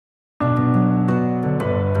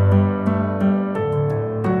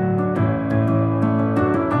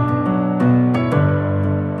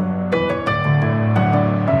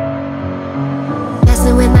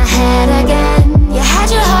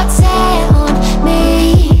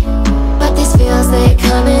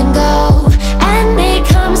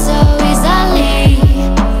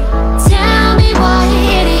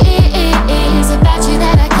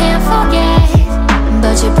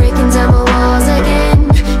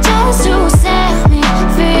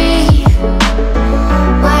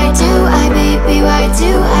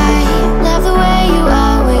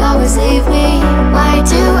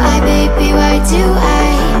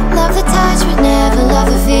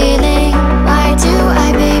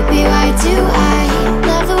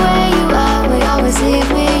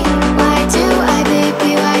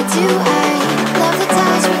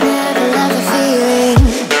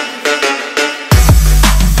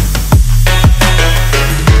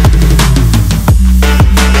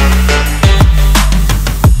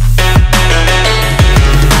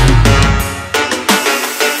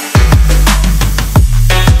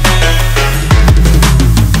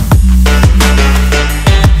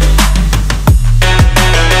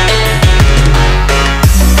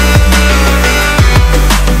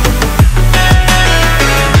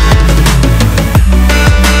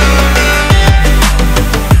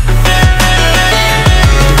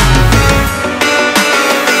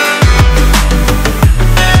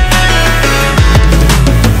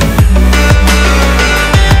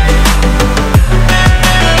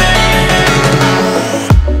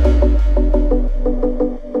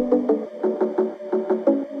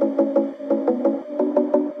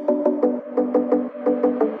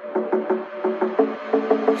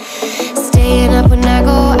staying up when I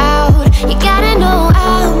go out. You gotta know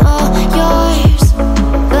I'm all yours.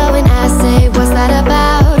 But when I say what's that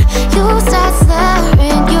about, you start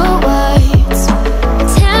slurring your words.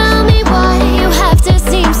 Tell me why you have to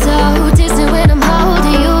seem so distant when I'm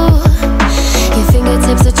holding you. Your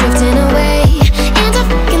fingertips are drifting away, and I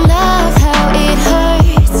fucking love how it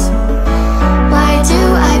hurts. Why do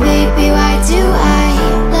I, baby, why do I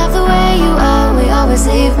love the way you always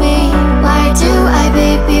leave me? Why do I,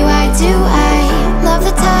 baby, why do I love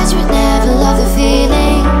the touch but never love the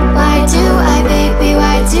feeling? Why do I, baby,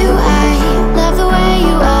 why do I love the way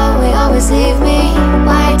you always leave me?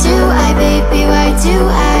 Why do I, baby, why do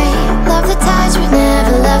I love the touch but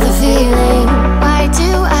never love the feeling? Why do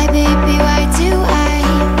I, baby, why do I?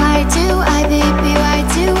 Why do I, baby, why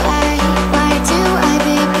do I? Why do I,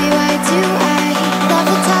 baby, why do I love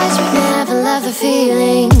the touch but never love the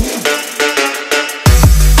feeling?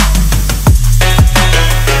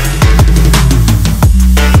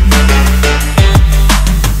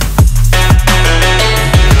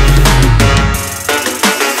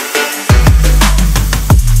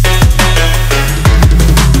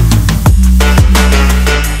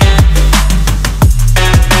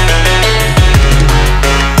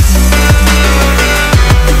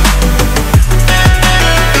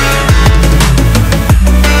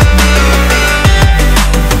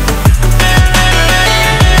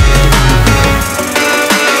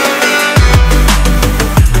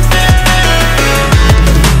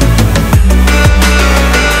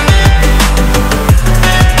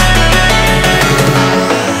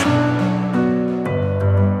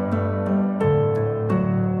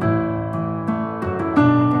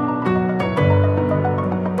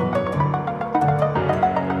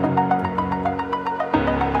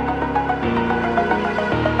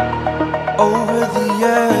 Over the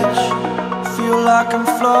edge, feel like I'm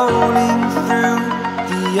floating through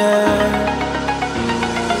the air.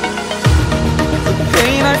 The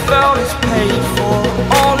pain I felt is paid for,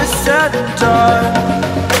 all is said and done.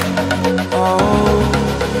 Oh,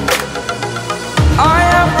 I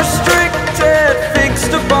am restricted,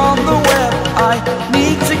 fixed upon the web. I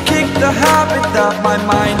need to kick the habit that my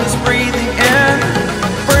mind is breathing in.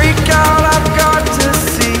 Break out, I've got to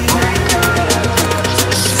see.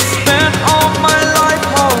 Spent all my life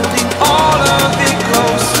holding all of it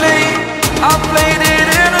closely. I played it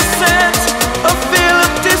innocent, a feel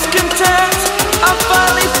of discontent. I'm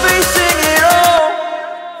finally facing it all,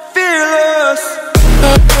 fearless.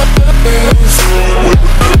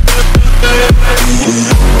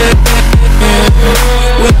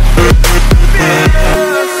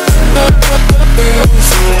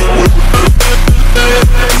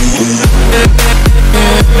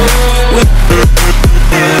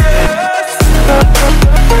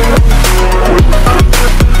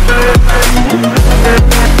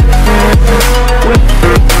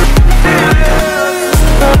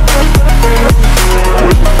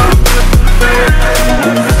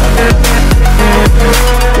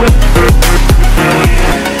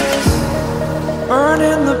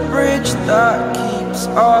 Burning the bridge that keeps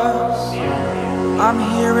us. I'm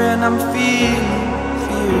here and I'm feeling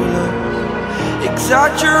fearless.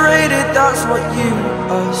 Exaggerated, that's what you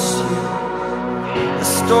assume. The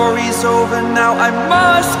story's over now, I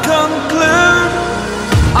must conclude.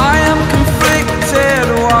 I am conflicted,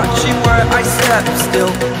 watching where I step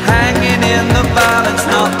still, hanging in the balance.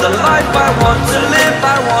 Not the life I want to live,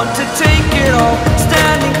 I want to take it all.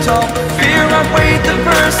 Standing tall, fear outweighed the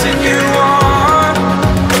person you are.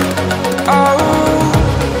 Oh,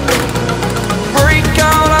 break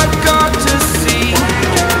out, I've got to see.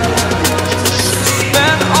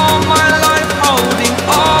 Spent all my life holding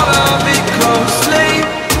all of it closely.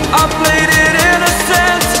 I played it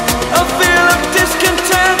innocent, a feel of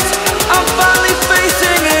discontent. I'm finally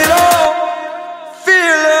facing it all,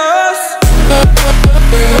 fearless.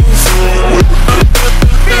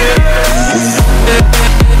 Fearless.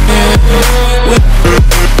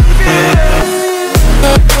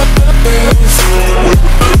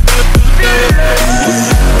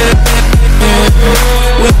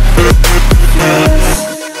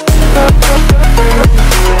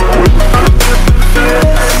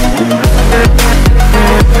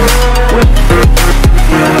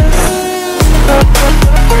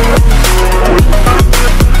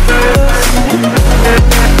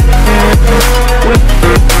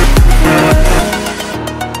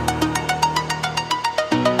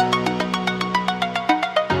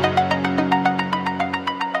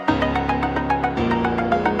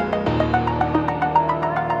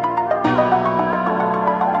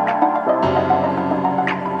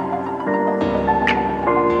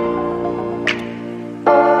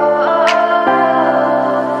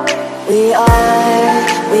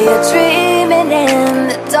 dreaming in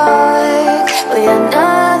the dark. We are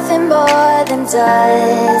nothing more than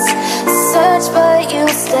dust. Search but you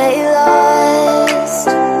stay lost.